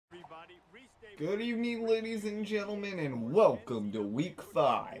Good evening, ladies and gentlemen, and welcome to Week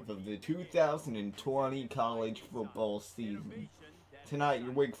 5 of the 2020 college football season. Tonight,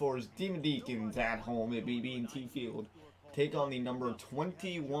 your Wake Forest Deacons at home at BB&T Field take on the number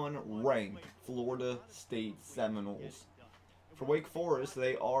 21 ranked Florida State Seminoles. For Wake Forest,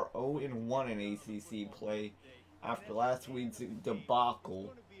 they are 0-1 in ACC play after last week's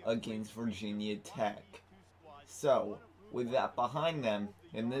debacle against Virginia Tech. So, with that behind them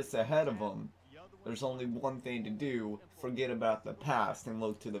and this ahead of them, there's only one thing to do: forget about the past and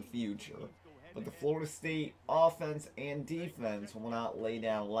look to the future. But the Florida State offense and defense will not lay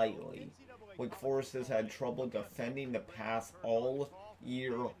down lightly. Wake Forest has had trouble defending the pass all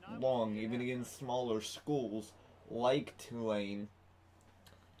year long, even against smaller schools like Tulane.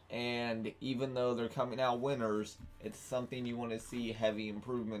 And even though they're coming out winners, it's something you want to see heavy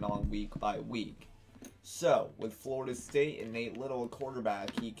improvement on week by week. So, with Florida State and Nate Little, a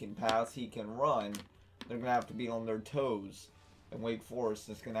quarterback, he can pass, he can run, they're going to have to be on their toes. And Wake Forest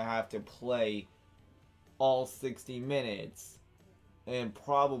is going to have to play all 60 minutes and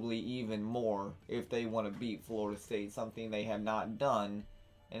probably even more if they want to beat Florida State, something they have not done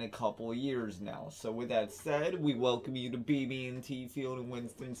in a couple of years now. So with that said, we welcome you to BB&T Field in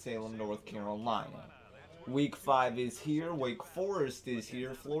Winston-Salem, North Carolina. Week 5 is here, Wake Forest is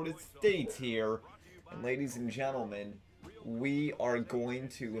here, Florida State's here. And ladies and gentlemen, we are going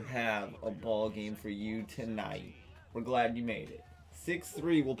to have a ball game for you tonight. We're glad you made it.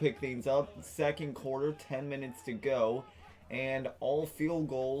 6-3 will pick things up. Second quarter, 10 minutes to go. And all field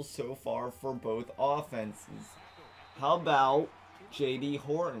goals so far for both offenses. How about J.D.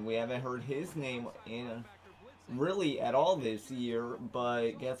 Horton? We haven't heard his name in really at all this year.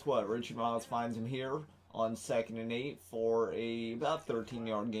 But guess what? Richie Miles finds him here on 2nd and 8 for a about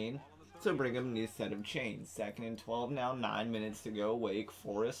 13-yard gain. So bring them a new set of chains. 2nd and 12 now, 9 minutes to go. Wake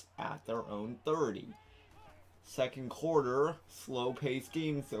Forest at their own 30. Second quarter, slow-paced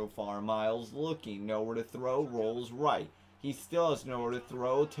game so far. Miles looking, nowhere to throw, rolls right. He still has nowhere to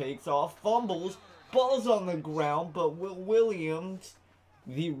throw, takes off, fumbles, ball's on the ground, but Will Williams,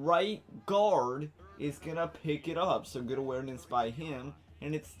 the right guard, is going to pick it up. So good awareness by him,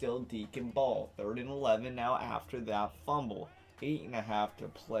 and it's still Deacon ball. 3rd and 11 now after that fumble. 8.5 to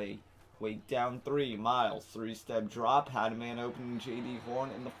play. Wake down 3, Miles, 3-step drop, had a man open J.D.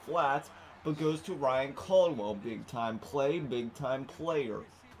 Horton in the flats, but goes to Ryan Caldwell. Big time play, big time player.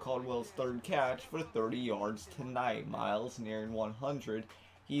 Caldwell's 3rd catch for 30 yards tonight. Miles nearing 100.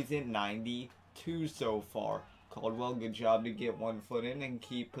 He's at 92 so far. Caldwell, good job to get one foot in and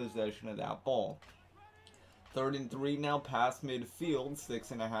keep possession of that ball. 3rd and 3 now past midfield,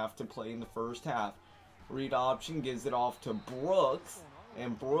 6.5 to play in the first half. Read option gives it off to Brooks.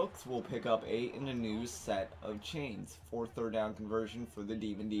 And Brooks will pick up 8 in a new set of chains. 4th third down conversion for the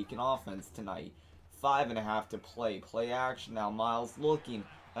Deacon offense tonight. 5.5 to play. Play action now. Miles looking.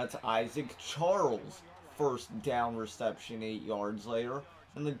 That's Isaac Charles. 1st down reception 8 yards later.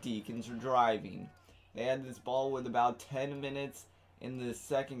 And the Deacons are driving. They had this ball with about 10 minutes in the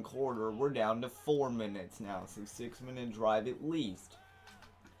second quarter. We're down to 4 minutes now. So 6-minute drive at least.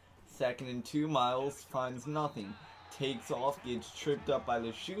 2nd and 2. Miles finds nothing. Takes off, gets tripped up by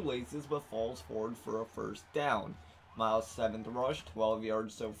the shoelaces, but falls forward for a 1st down. Miles' 7th rush, 12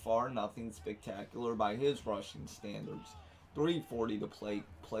 yards so far, nothing spectacular by his rushing standards. 3:40 to play.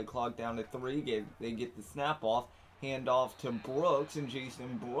 Play clock down to 3. They get the snap off, hand off to Brooks, and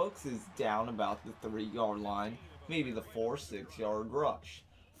Jason Brooks is down about the 3-yard line, maybe the 4-6-yard rush.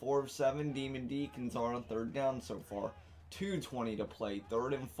 4 of 7 Deacons are on 3rd down so far. 2:20 to play.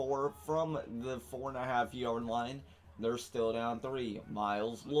 3rd and 4 from the 4.5-yard line. They're still down 3.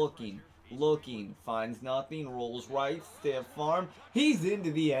 Miles looking, finds nothing, rolls right, stiff arm. He's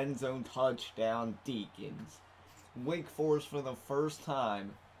into the end zone, touchdown, Deacons. Wake Forest for the first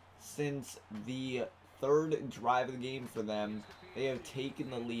time since the 3rd drive of the game for them, they have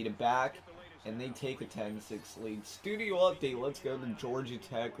taken the lead back, and they take a 10-6 lead. Studio update, let's go to Georgia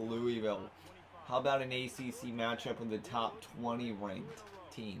Tech, Louisville. How about an ACC matchup with the top 20 ranked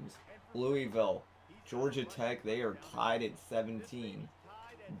teams? Louisville, Georgia Tech, they are tied at 17.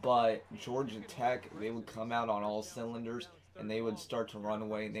 But Georgia Tech, they would come out on all cylinders and they would start to run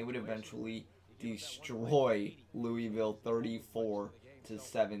away, and they would eventually destroy Louisville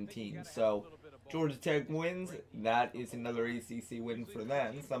 34-17. So Georgia Tech wins. That is another ACC win for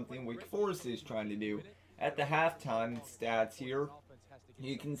them, something Wake Forest is trying to do. At the halftime stats here,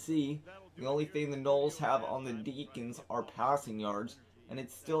 you can see the only thing the Noles have on the Deacons are passing yards, and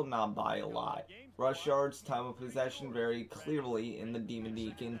it's still not by a lot. Rush yards, time of possession very clearly in the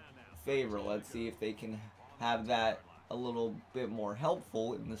Deacon favor. Let's see if they can have that a little bit more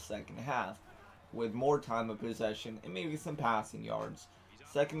helpful in the second half with more time of possession and maybe some passing yards.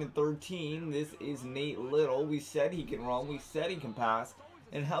 2nd and 13, this is Nate Little. We said he can run, we said he can pass.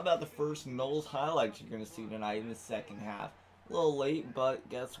 And how about the first Knowles highlights you're going to see tonight in the second half? A little late, but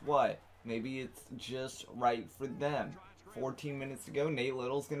guess what? Maybe it's just right for them. 14 minutes to go, Nate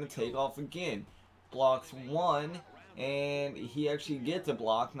Little's going to take off again. Blocks one, and he actually gets a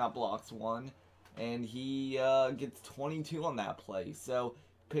block, not blocks one. And he gets 22 on that play. So,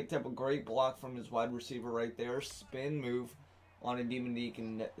 picked up a great block from his wide receiver right there. Spin move on a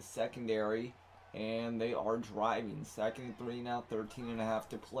Deacon secondary. And they are driving. 2nd and 3 now, 13.5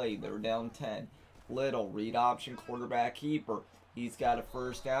 to play. They're down 10. Little, read option, quarterback keeper. He's got a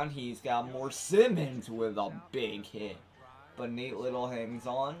first down. He's got more Simmons with a big hit. But Nate Little hangs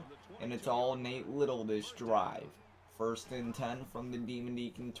on. And it's all Nate Little this drive. 1st and 10 from the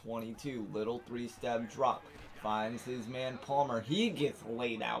Deacon 22. Little 3-step drop. Finds his man Palmer. He gets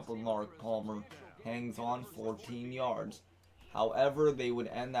laid out, but Mark Palmer hangs on 14 yards. However, they would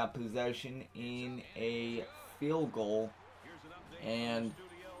end that possession in a field goal. And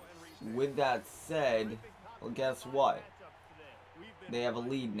with that said, well, guess what? They have a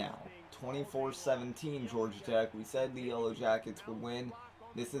lead now. 24-17, Georgia Tech. We said the Yellow Jackets would win.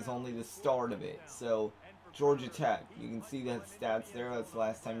 This is only the start of it. So, Georgia Tech, you can see that stats there. That's the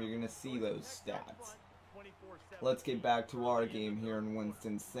last time you're going to see those stats. Let's get back to our game here in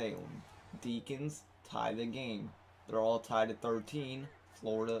Winston-Salem. Deacons tie the game. They're all tied at 13.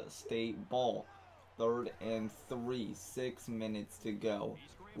 Florida State ball. 3rd and 3. 6 minutes to go.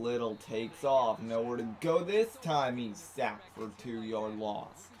 Little takes off. Nowhere to go this time. He's sacked for a 2-yard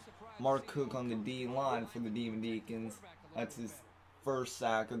loss. Mark Cook on the D line for the Deacons. That's his first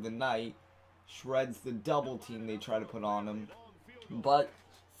sack of the night. Shreds the double team they try to put on him. But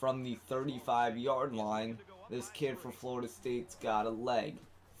from the 35-yard line, this kid for Florida State's got a leg.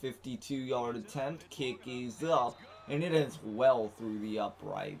 52-yard attempt. Kick is up. And it is well through the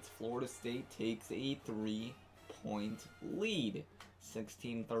uprights. Florida State takes a 3-point lead.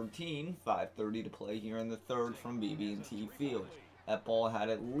 16-13, 5:30 to play here in the third from BB&T Field. That ball had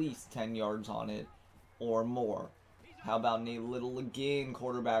at least 10 yards on it or more. How about Nate Little again?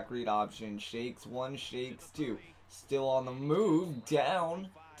 Quarterback read option. Shakes one, shakes two. Still on the move. Down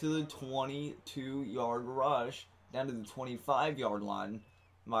to the 22-yard rush. Down to the 25-yard line.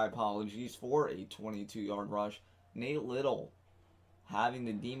 My apologies for a 22-yard rush. Nate Little having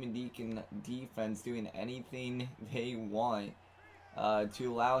the Deacon defense doing anything they want to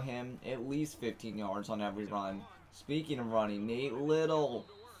allow him at least 15 yards on every run. Speaking of running, Nate Little,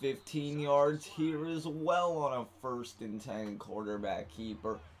 15 yards here as well on a 1st and 10 quarterback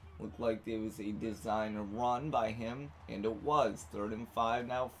keeper. Looked like it was a designer run by him, and it was. 3rd and 5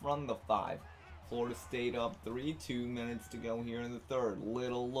 now from the 5. Florida State up 3, 2 minutes to go here in the third.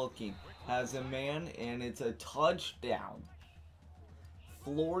 Little looking, has a man, and it's a touchdown.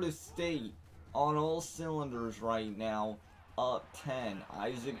 Florida State on all cylinders right now, up 10.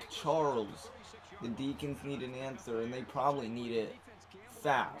 Isaac Charles. The Deacons need an answer, and they probably need it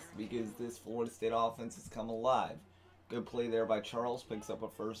fast because this Florida State offense has come alive. Good play there by Charles, picks up a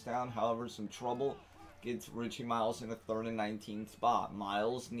first down. However, some trouble gets Richie Miles in a 3rd and 19 spot.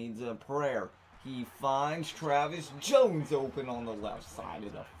 Miles needs a prayer. He finds Travis Jones open on the left side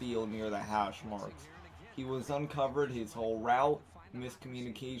of the field near the hash marks. He was uncovered his whole route,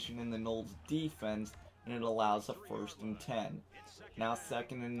 miscommunication in the Knowles defense, and it allows a 1st and 10. Now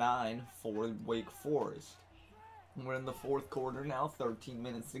 2nd and 9 for Wake Forest. We're in the 4th quarter now, 13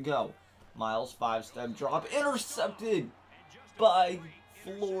 minutes to go. Miles 5-step drop, intercepted by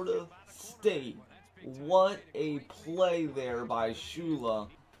Florida State. What a play there by Shula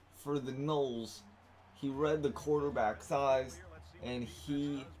for the Knowles. He read the quarterback's eyes and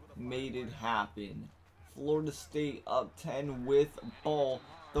he made it happen. Florida State up 10 with ball.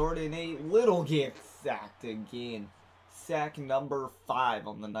 3rd and 8. Little gets sacked again. Sack number 5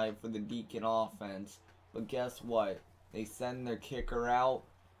 on the night for the Deacon offense. But guess what? They send their kicker out.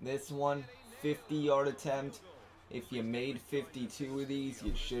 This one, 50-yard attempt. If you made 52 of these,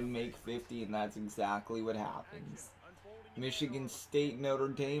 you should make 50, and that's exactly what happens. Michigan State, Notre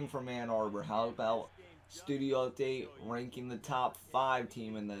Dame from Ann Arbor. How about studio update ranking the top 5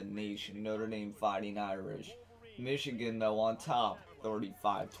 team in the nation? Notre Dame Fighting Irish. Michigan, though, on top,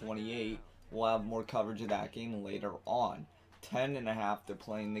 35-28. We'll have more coverage of that game later on. 10.5 to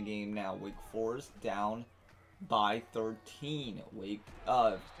play in the game now. Wake Forest down by 13. Wake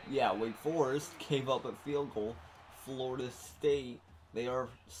Forest gave up a field goal. Florida State, they are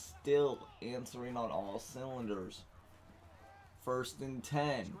still answering on all cylinders. 1st and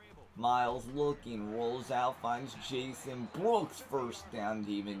 10. Miles looking, rolls out, finds Jason Brooks, first down,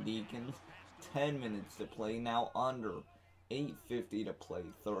 Deacon. 10 minutes to play, now under 8:50 to play.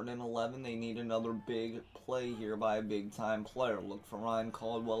 3rd and 11, they need another big play here by a big-time player. Look for Ryan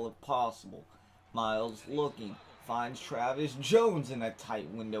Caldwell if possible. Miles looking, finds Travis Jones in a tight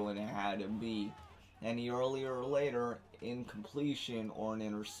window, and it had to be any earlier or later incompletion or an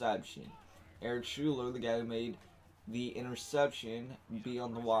interception. Eric Schuler, the guy who made the interception, be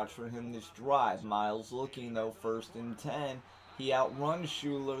on the watch for him this drive. Miles looking though, 1st and 10. He outruns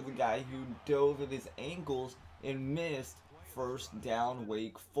Schuler, the guy who dove at his ankles and missed. 1st down,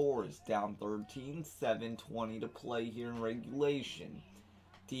 Wake Forest. Down 13, 7:20 to play here in regulation.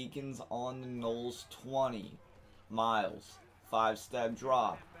 Deacon's on the Knowles 20. Miles, 5-step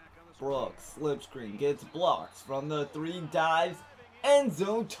drop. Brooks, slip screen, gets blocks from the 3, dives, end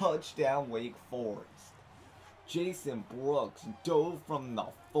zone, touchdown, Wake Forest. Jason Brooks dove from the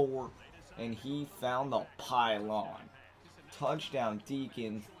 4, and he found the pylon. Touchdown,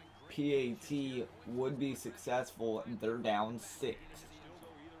 Deacons. PAT would be successful, and they're down 6.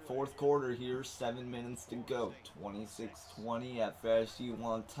 4th quarter here, 7 minutes to go. 26-20, FSU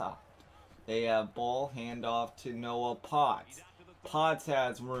on top. They have ball, handoff to Noah Potts. Potts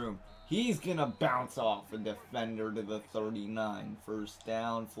has room. He's going to bounce off a defender to the 39. 1st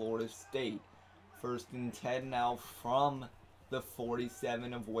down, Florida State. 1st and 10 now from the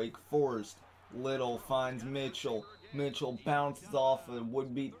 47 of Wake Forest. Little finds Mitchell. Mitchell bounces off a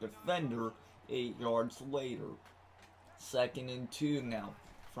would-be defender 8 yards later. 2nd and 2 now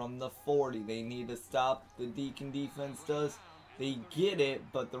from the 40. They need to stop. The Deacon defense does. They get it,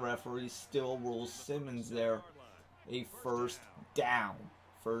 but the referee still rules Simmons there. A 1st down.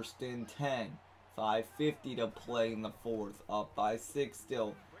 1st and 10. 5:50 to play in the 4th. Up by 6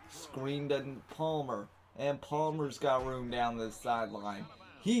 still. Screened at Palmer. And Palmer's got room down the sideline.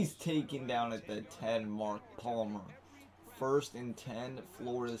 He's taken down at the 10 mark, Palmer. 1st and 10,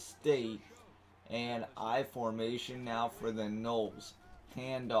 Florida State. And I formation now for the Knowles.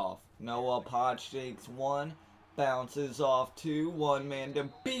 Handoff. Noah Potts shakes 1. Bounces off 2. 1 man to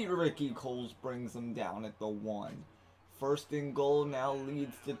beat. Ricky Coles brings him down at the 1. 1st and goal now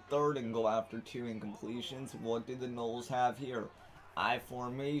leads to 3rd and goal after 2 incompletions. What did the Knowles have here? I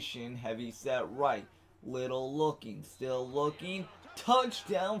formation, heavy set right. Little looking, still looking.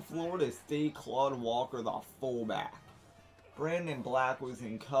 Touchdown, Florida State. Claude Walker, the fullback. Brandon Black was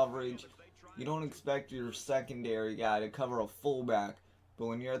in coverage. You don't expect your secondary guy to cover a fullback, but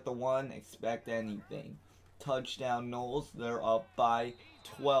when you're at the 1, expect anything. Touchdown, Knowles. They're up by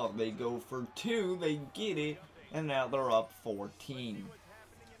 12. They go for 2. They get it, and now they're up 14.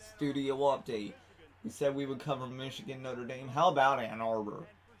 Studio update. We said we would cover Michigan, Notre Dame. How about Ann Arbor?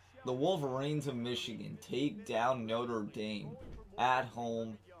 The Wolverines of Michigan take down Notre Dame at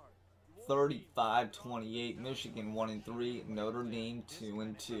home, 35-28. Michigan 1-3, Notre Dame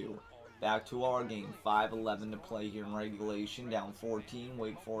 2-2. Back to our game, 5:11 to play here in regulation. Down 14,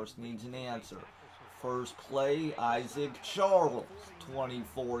 Wake Forest needs an answer. First play, Isaac Charles,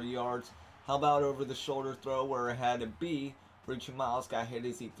 24 yards. How about over the shoulder throw where it had to be? Richie Miles got hit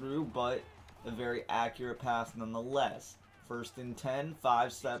as he threw, but a very accurate pass nonetheless. 1st and 10,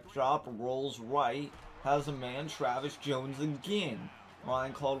 5-step drop, rolls right, has a man, Travis Jones again.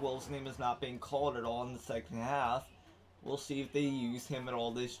 Ryan Caldwell's name is not being called at all in the 2nd half. We'll see if they use him at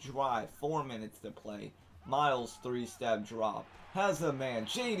all this drive. 4 minutes to play. Miles, 3-step drop, has a man,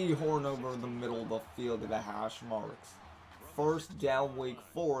 J.D. Horn over the middle of the field at the hash marks. 1st down, Wake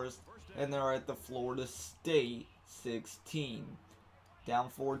Forest, and they're at the Florida State 16. Down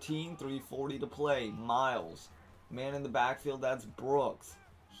 14, 3:40 to play. Miles, man in the backfield, that's Brooks.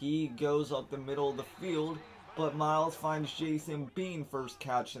 He goes up the middle of the field, but Miles finds Jason Bean. First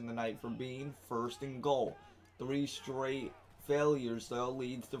catch in the night for Bean. 1st and goal. 3 straight failures, though,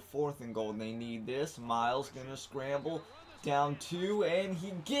 leads to 4th and goal. They need this. Miles gonna scramble. Down 2, and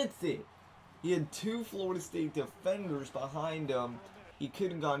he gets it. He had 2 Florida State defenders behind him. He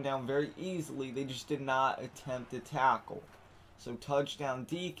could have gone down very easily. They just did not attempt to tackle. So touchdown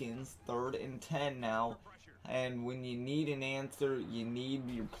Deacons, 3rd and 10 now. And when you need an answer, you need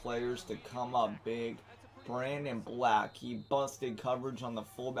your players to come up big. Brandon Black, he busted coverage on the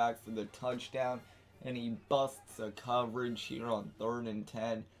fullback for the touchdown. And he busts a coverage here on 3rd and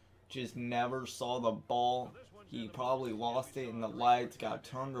 10. Just never saw the ball. He probably lost it in the lights, got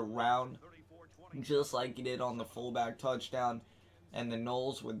turned around just like he did on the fullback touchdown. And the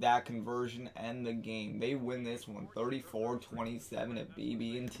Knowles, with that conversion, end the game. They win this one 34-27 at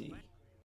BB&T.